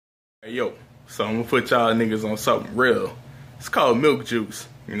Hey, yo, so I'm gonna put y'all niggas on something real. It's called milk juice.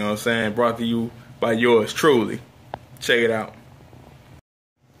 You know what I'm saying? Brought to you by yours truly. Check it out.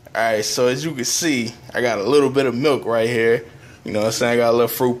 Alright, so as you can see, I got a little bit of milk right here. You know what I'm saying? I got a little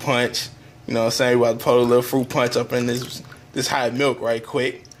fruit punch. You know what I'm saying? We about to put a little fruit punch up in this hot milk right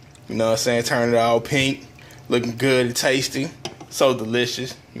quick. You know what I'm saying? Turn it all pink. Looking good and tasty. So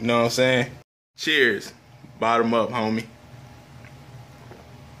delicious. You know what I'm saying? Cheers. Bottom up, homie.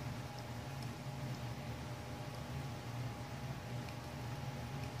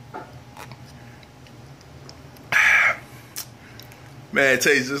 Man, it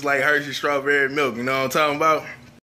tastes just like Hershey strawberry milk. You know what I'm talking about?